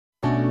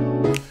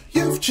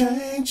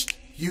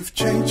You've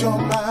changed your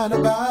mind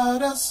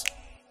about us.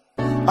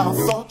 I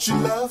thought you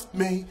loved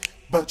me,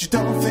 but you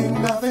don't think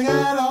nothing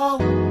at all.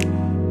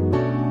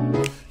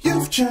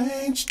 You've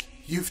changed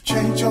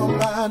your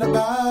mind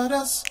about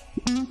us.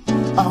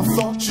 I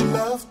thought you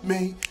loved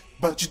me,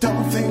 but you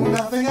don't think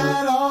nothing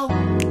at all.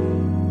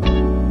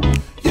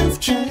 You've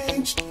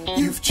changed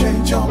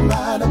your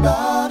mind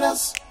about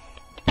us.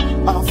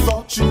 I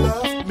thought you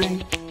loved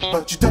me,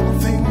 but you don't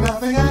think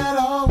nothing at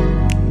all.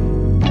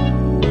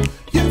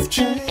 You've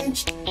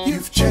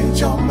changed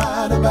your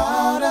mind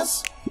about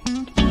us.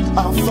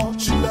 I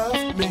thought you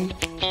loved me,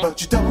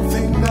 but you don't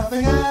think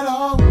nothing at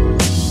all.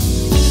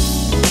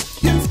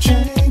 You've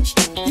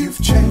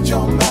changed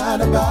your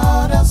mind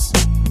about us.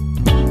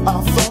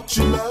 I thought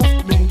you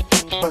loved me,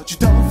 but you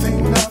don't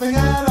think nothing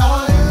at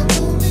all.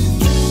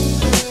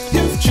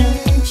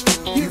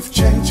 You've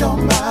changed your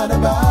mind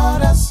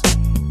about us.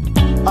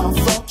 I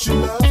thought you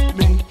loved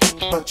me,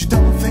 but you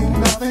don't think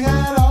nothing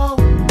at all.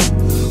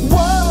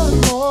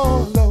 One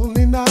more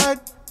lonely night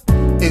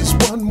is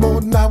one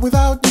more night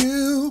without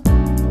you.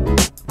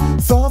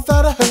 Thought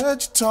that I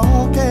heard you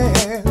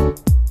talking.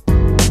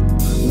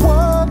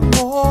 One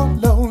more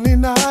lonely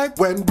night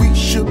when we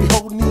should be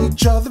holding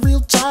each other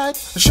real tight.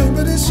 Ashamed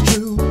but it's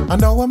true, I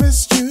know I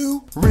missed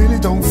you. Really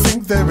don't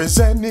think there is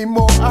any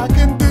more I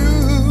can do.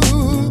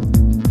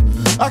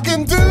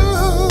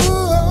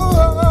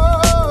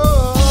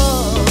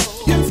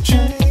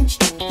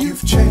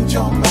 You've changed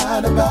your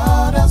mind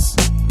about us.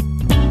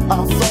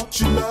 I thought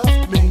you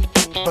loved me,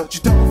 but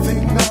you don't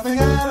think nothing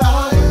at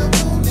all.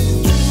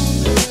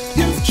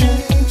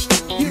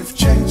 You've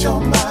changed your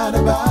mind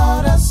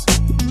about us.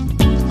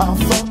 I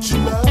thought you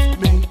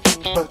loved me,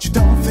 but you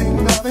don't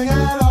think nothing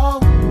at all.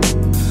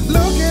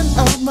 Looking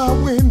out my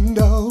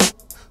window,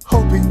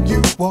 hoping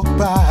you walk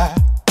by,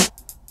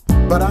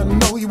 but I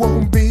know you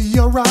won't be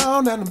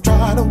around, and I'm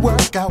trying to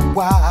work out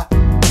why.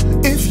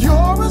 If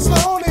you're as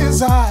lonely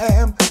as I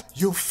am,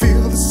 you'll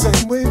feel the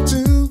same way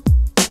too.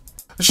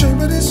 Ashamed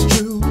but it's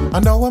true, I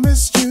know I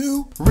missed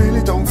you.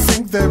 Really don't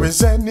think there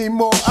is any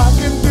more I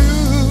can do.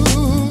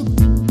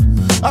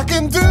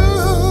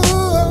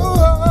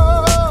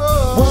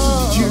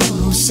 Wasn't it you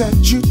who said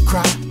you'd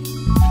cry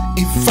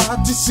if I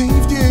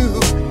deceived you?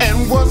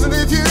 And wasn't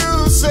it you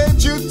who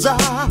said you'd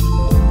die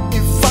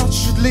if I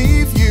should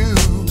leave you?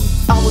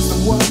 I was the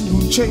one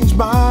who changed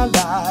my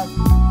life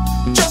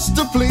just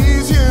to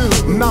please you.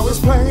 Now it's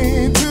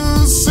plain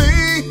to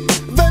see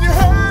that you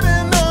had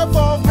enough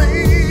of me.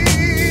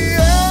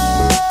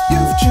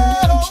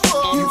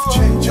 You've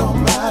changed your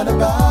mind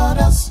about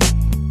us.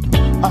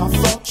 I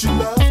thought you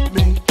loved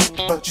me,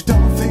 but you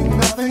don't think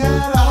nothing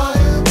at all.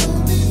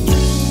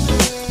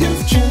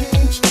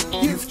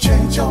 You've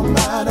changed your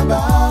mind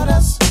about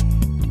us.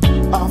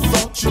 I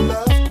thought you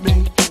loved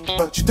me,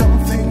 but you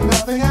don't think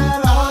nothing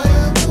at all.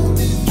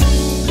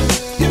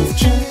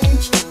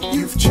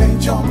 You've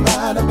changed your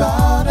mind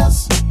about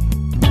us.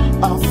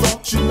 I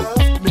thought you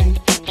loved me,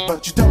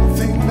 but you don't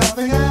think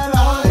nothing at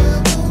all.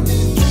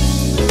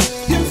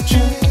 You've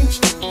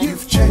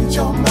changed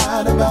your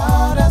mind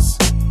about us.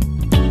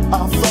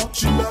 I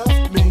thought you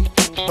loved me,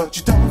 but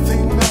you don't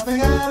think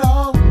nothing at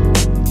all.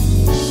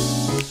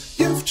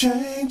 You've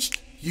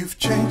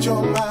changed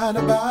your mind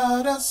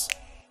about us.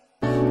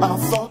 I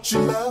thought you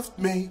loved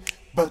me,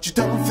 but you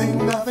don't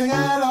think nothing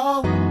at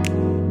all.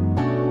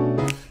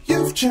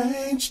 You've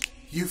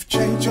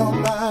changed your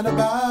mind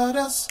about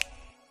us.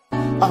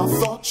 I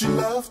thought you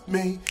loved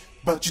me,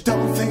 but you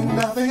don't think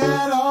nothing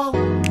at all.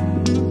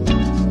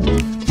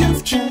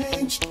 You've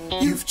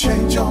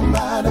changed your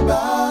mind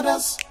about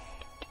us.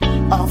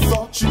 I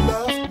thought you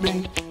loved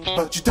me,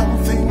 but you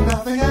don't think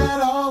nothing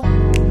at all.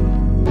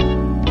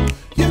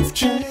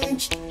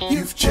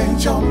 You've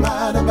changed your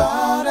mind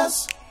about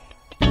us.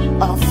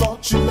 I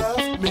thought you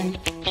loved me,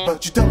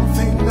 but you don't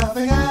think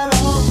nothing at all.